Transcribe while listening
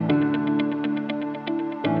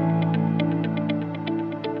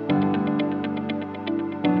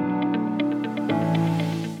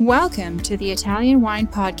Welcome to the Italian Wine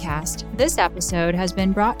Podcast. This episode has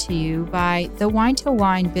been brought to you by the Wine to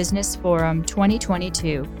Wine Business Forum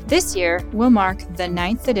 2022. This year will mark the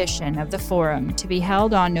 9th edition of the forum to be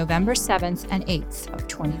held on November 7th and 8th of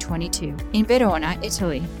 2022 in Verona,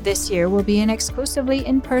 Italy. This year will be an exclusively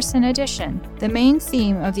in-person edition. The main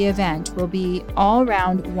theme of the event will be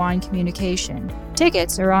all-round wine communication.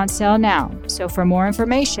 Tickets are on sale now, so for more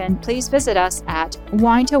information, please visit us at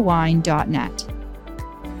winetowine.net.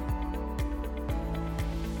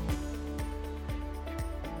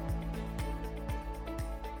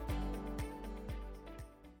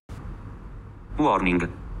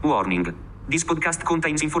 Warning. This podcast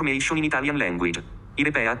contains information in Italian language. I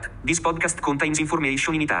repeat, this podcast contains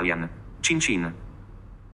information in Italian. Cin cin.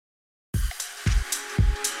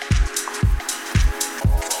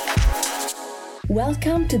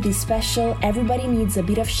 Welcome to this special Everybody Needs a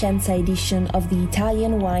Bit of Scienza edition of the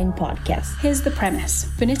Italian Wine Podcast. Here's the premise.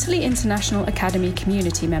 Vinitaly International Academy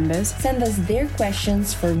community members send us their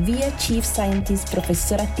questions for VIA Chief Scientist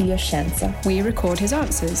Professor Attilio Scienza. We record his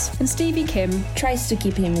answers, and Stevie Kim tries to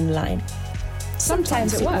keep him in line.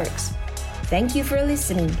 Sometimes it works. Thank you for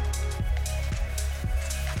listening.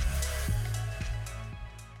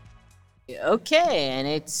 Okay, and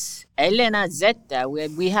it's Elena Zetta.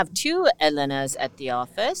 We have two Elenas at the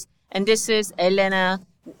office, and this is Elena,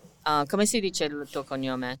 come si dice il tuo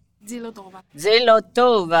cognome? Zelotova.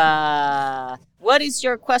 What is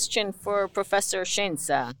your question for Professor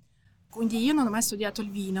Scienza? Quindi io non ho mai studiato il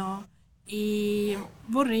vino e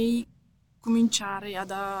vorrei cominciare ad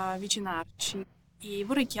avvicinarci e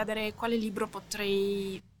vorrei chiedere quale libro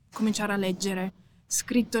potrei cominciare a leggere,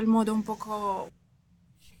 scritto in modo un poco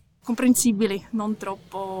comprensibile, non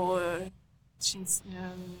troppo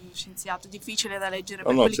scienziato, difficile da leggere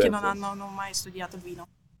per quelli certo. che non hanno mai studiato il vino.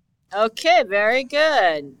 Ok, very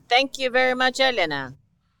good. Thank you very much, Elena.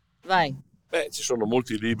 Vai. Ci sono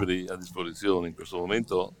molti libri a disposizione in questo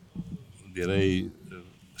momento, direi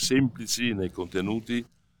semplici nei contenuti,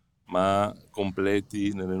 ma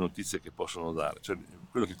completi nelle notizie che possono dare. Cioè,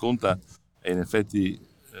 quello che conta è in effetti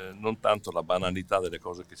non tanto la banalità delle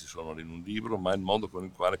cose che ci sono in un libro, ma il modo con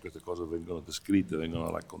il quale queste cose vengono descritte, vengono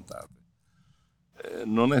raccontate.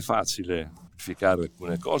 Non è facile semplificare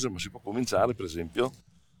alcune cose, ma si può cominciare, per esempio,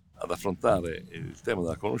 ad affrontare il tema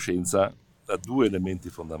della conoscenza da due elementi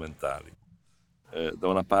fondamentali. Da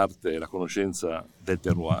una parte la conoscenza del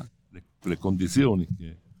terroir, le condizioni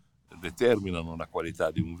che determinano la qualità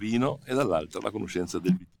di un vino, e dall'altra la conoscenza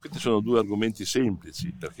del vino. Questi sono due argomenti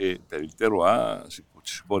semplici, perché per il terroir ci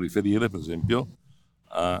si può riferire, per esempio,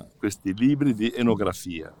 a questi libri di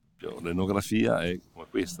enografia. L'enografia è come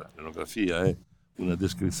questa: l'enografia è una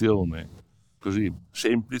descrizione così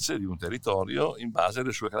semplice di un territorio in base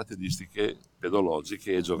alle sue caratteristiche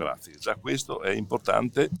pedologiche e geografiche. Già questo è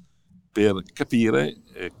importante per capire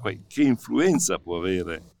che influenza può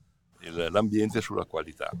avere l'ambiente sulla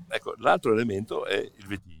qualità. Ecco, l'altro elemento è il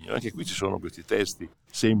vitigno. Anche qui ci sono questi testi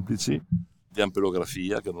semplici di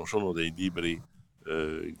ampelografia, che non sono dei libri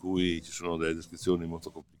in cui ci sono delle descrizioni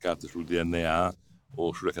molto complicate sul DNA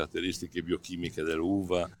o sulle caratteristiche biochimiche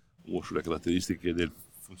dell'uva o sulle caratteristiche del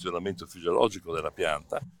funzionamento fisiologico della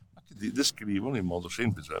pianta, ma che descrivono in modo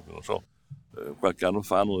semplice. Non so, qualche anno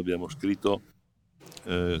fa noi abbiamo scritto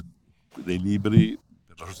dei libri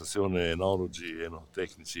per l'Associazione Enologi e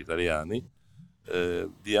Enotecnici Italiani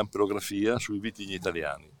di ampelografia sui vitigni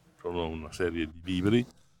italiani. Sono una serie di libri,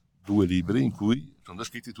 2 libri, in cui sono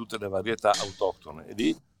descritti tutte le varietà autoctone, e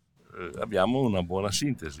lì abbiamo una buona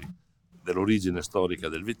sintesi dell'origine storica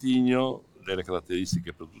del vitigno, delle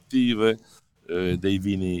caratteristiche produttive, dei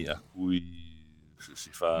vini a cui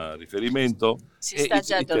si fa riferimento. Si sta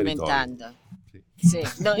già addormentando. Sì,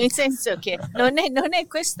 no, nel senso che non è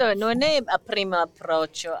questo, non è a primo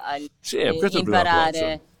approccio al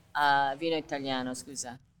imparare a vino italiano,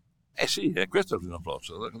 scusa. Sì, è questo il primo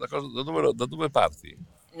approccio. Da dove parti?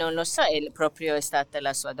 Non lo so, è stata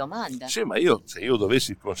la sua domanda. Sì, ma se io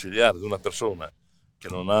dovessi consigliare ad una persona che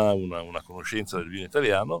non ha una conoscenza del vino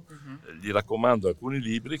italiano, gli raccomando alcuni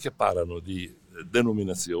libri che parlano di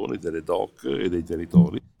denominazioni, delle DOC e dei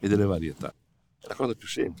territori e delle varietà. È la cosa più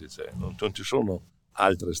semplice, non ci sono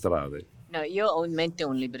altre strade. No, io ho in mente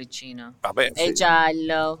un libricino. Vabbè, è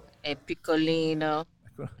giallo, è piccolino.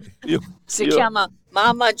 Si chiama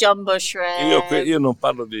Mama Jumbo Shrimp. Io non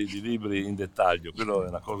parlo di libri in dettaglio, quello è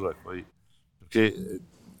una cosa poi, perché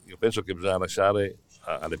io penso che bisogna lasciare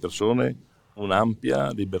alle persone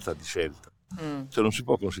un'ampia libertà di scelta. Cioè non si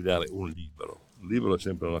può consigliare un libro. Un libro è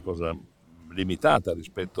sempre una cosa limitata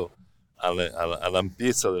rispetto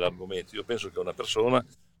all'ampiezza dell'argomento. Io penso che una persona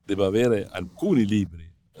debba avere alcuni libri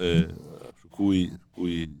su cui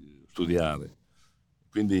studiare.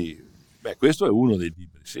 Quindi, questo è uno dei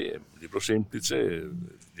libri, sì, è un libro semplice,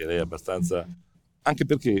 direi abbastanza, anche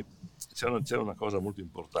perché c'è una cosa molto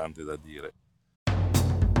importante da dire.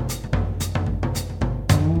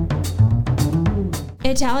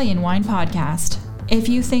 Italian Wine Podcast. If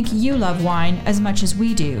you think you love wine as much as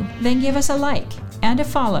we do, then give us a like and a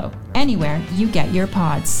follow anywhere you get your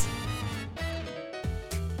pods.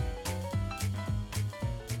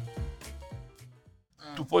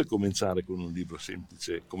 Tu puoi cominciare con un libro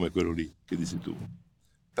semplice come quello lì che dici tu,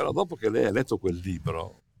 però dopo che lei ha letto quel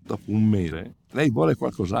libro, dopo un mese, lei vuole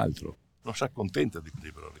qualcos'altro, non si accontenta di quel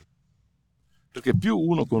libro lì. Perché più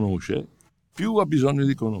uno conosce, più ha bisogno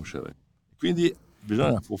di conoscere. Quindi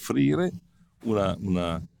bisogna offrire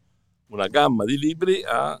una gamma di libri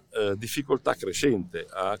a difficoltà crescente,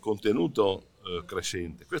 a contenuto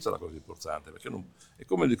crescente. Questa è la cosa importante, perché è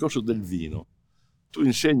come il discorso del vino. Tu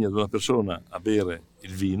insegni ad una persona a bere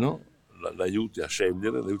il vino, l'aiuti a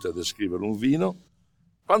scegliere, l'aiuti a descrivere un vino.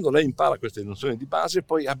 Quando lei impara queste nozioni di base,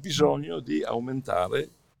 poi ha bisogno di aumentare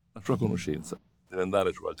la sua conoscenza. Deve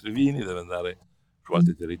andare su altri vini, deve andare su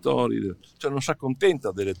altri territori, cioè non si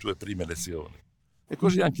accontenta delle tue prime lezioni. E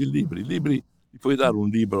così anche i libri. I libri, gli puoi dare un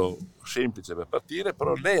libro semplice per partire,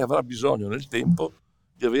 però lei avrà bisogno nel tempo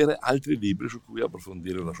di avere altri libri su cui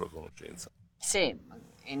approfondire la sua conoscenza. Sì,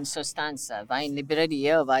 in sostanza vai in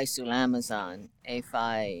libreria o vai sull'Amazon e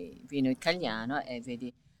fai vino italiano e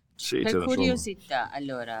vedi. Sì, per curiosità,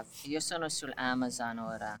 allora, io sono sull'Amazon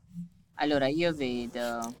ora. Allora, io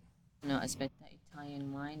vedo, Italian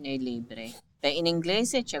Wine nei libri. In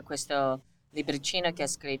inglese c'è questo libricino che ha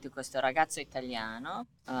scritto questo ragazzo italiano,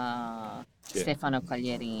 Stefano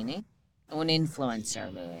Quaglierini, un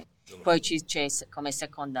influencer lui. Poi c'è come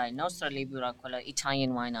seconda il nostro libro, quello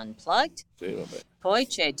Italian Wine Unplugged. Sì, vabbè. Poi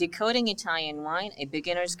c'è Decoding Italian Wine, A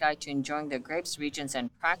Beginner's Guide to Enjoying the Grapes, Regions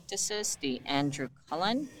and Practices di Andrew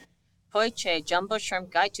Cullen. Poi c'è Jumbo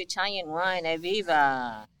Shrimp Guide to Italian Wine,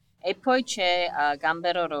 evviva! E poi c'è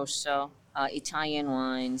Gambero Rosso, Italian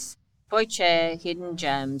Wines. Poi c'è Hidden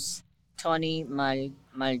Gems, Tony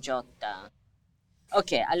Malgiotta.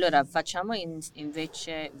 Ok, allora facciamo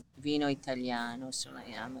invece vino italiano su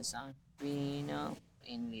Amazon. Vino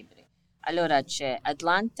in libri. Allora c'è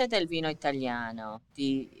Atlante del vino italiano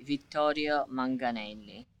di Vittorio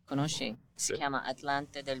Manganelli. Conosci? Si chiama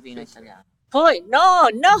Atlante del vino italiano. Poi, no,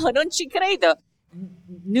 non ci credo.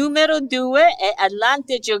 Numero 2 è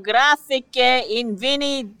Atlante Geografiche in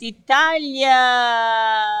Vini d'Italia.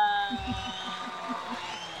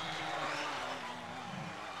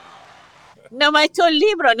 No, ma è il tuo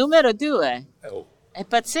libro numero 2. È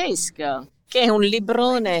pazzesco. Che è un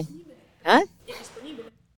librone. È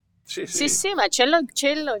disponibile? Sì, ma ce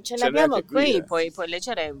l'abbiamo qui. Puoi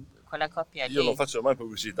leggere quella copia lì. Io non faccio mai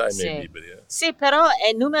pubblicità ai miei libri. Sì, però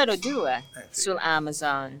è numero 2 su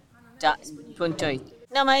Amazon.it.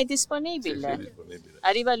 No, ma è disponibile. Sì, è disponibile.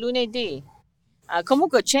 Arriva lunedì.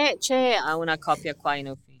 Comunque c'è una copia qua in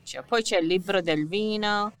ufficio. Poi c'è il libro del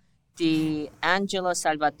vino di Angelo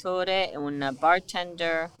Salvatore, un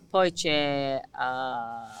bartender. Poi c'è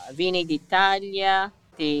Vini d'Italia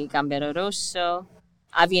di Gambero Rosso,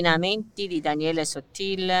 Avinamenti di Daniele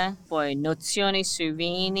Sottile, poi Nozioni sui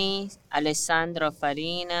vini, Alessandro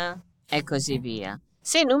Farina e così via.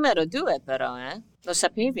 Sei numero 2 però, eh? Lo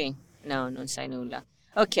sapevi? No, non sai nulla.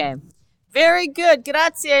 Ok. Very good.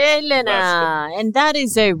 Grazie, Elena. Grazie. And that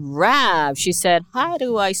is a wrap. She said, how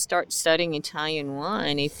do I start studying Italian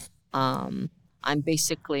wine if I'm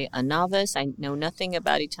basically a novice? I know nothing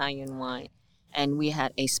about Italian wine. And we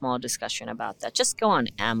had a small discussion about that. Just go on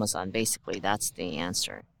Amazon. Basically, that's the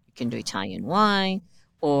answer. You can do Italian wine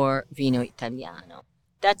or Vino Italiano.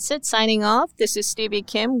 That's it. Signing off. This is Stevie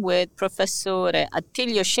Kim with Professore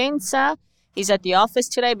Attilio Scienza. He's at the office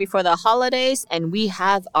today before the holidays, and we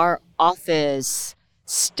have our office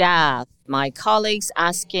staff, my colleagues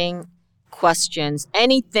asking questions.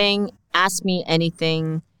 Anything, ask me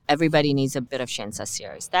anything. Everybody needs a bit of Scienza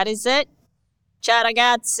series. That is it. Ciao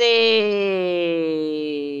ragazzi!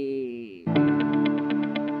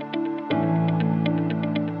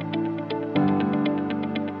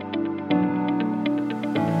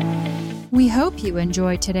 We hope you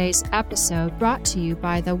enjoyed today's episode brought to you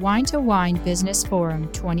by the Wine to Wine Business Forum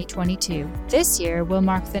 2022. This year will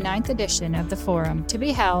mark the 9th edition of the forum, to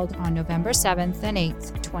be held on November 7th and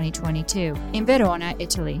 8th, 2022, in Verona,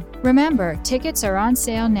 Italy. Remember, tickets are on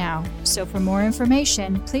sale now, so for more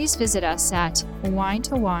information, please visit us at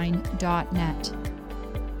winetowine.net.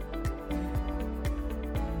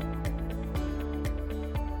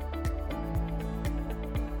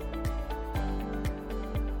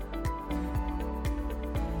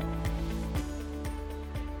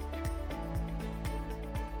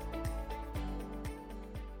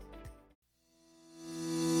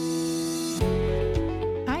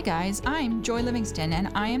 Hi guys, I'm Joy Livingston and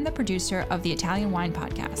I am the producer of the Italian Wine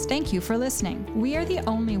Podcast. Thank you for listening. We are the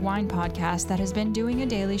only wine podcast that has been doing a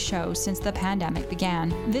daily show since the pandemic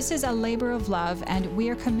began. This is a labor of love and we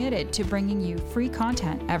are committed to bringing you free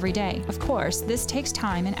content every day. Of course, this takes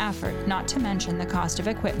time and effort, not to mention the cost of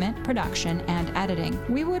equipment, production, and editing.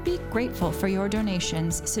 We would be grateful for your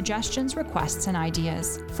donations, suggestions, requests, and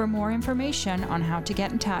ideas. For more information on how to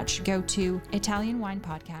get in touch, go to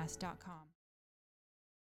ItalianWinePodcast.com.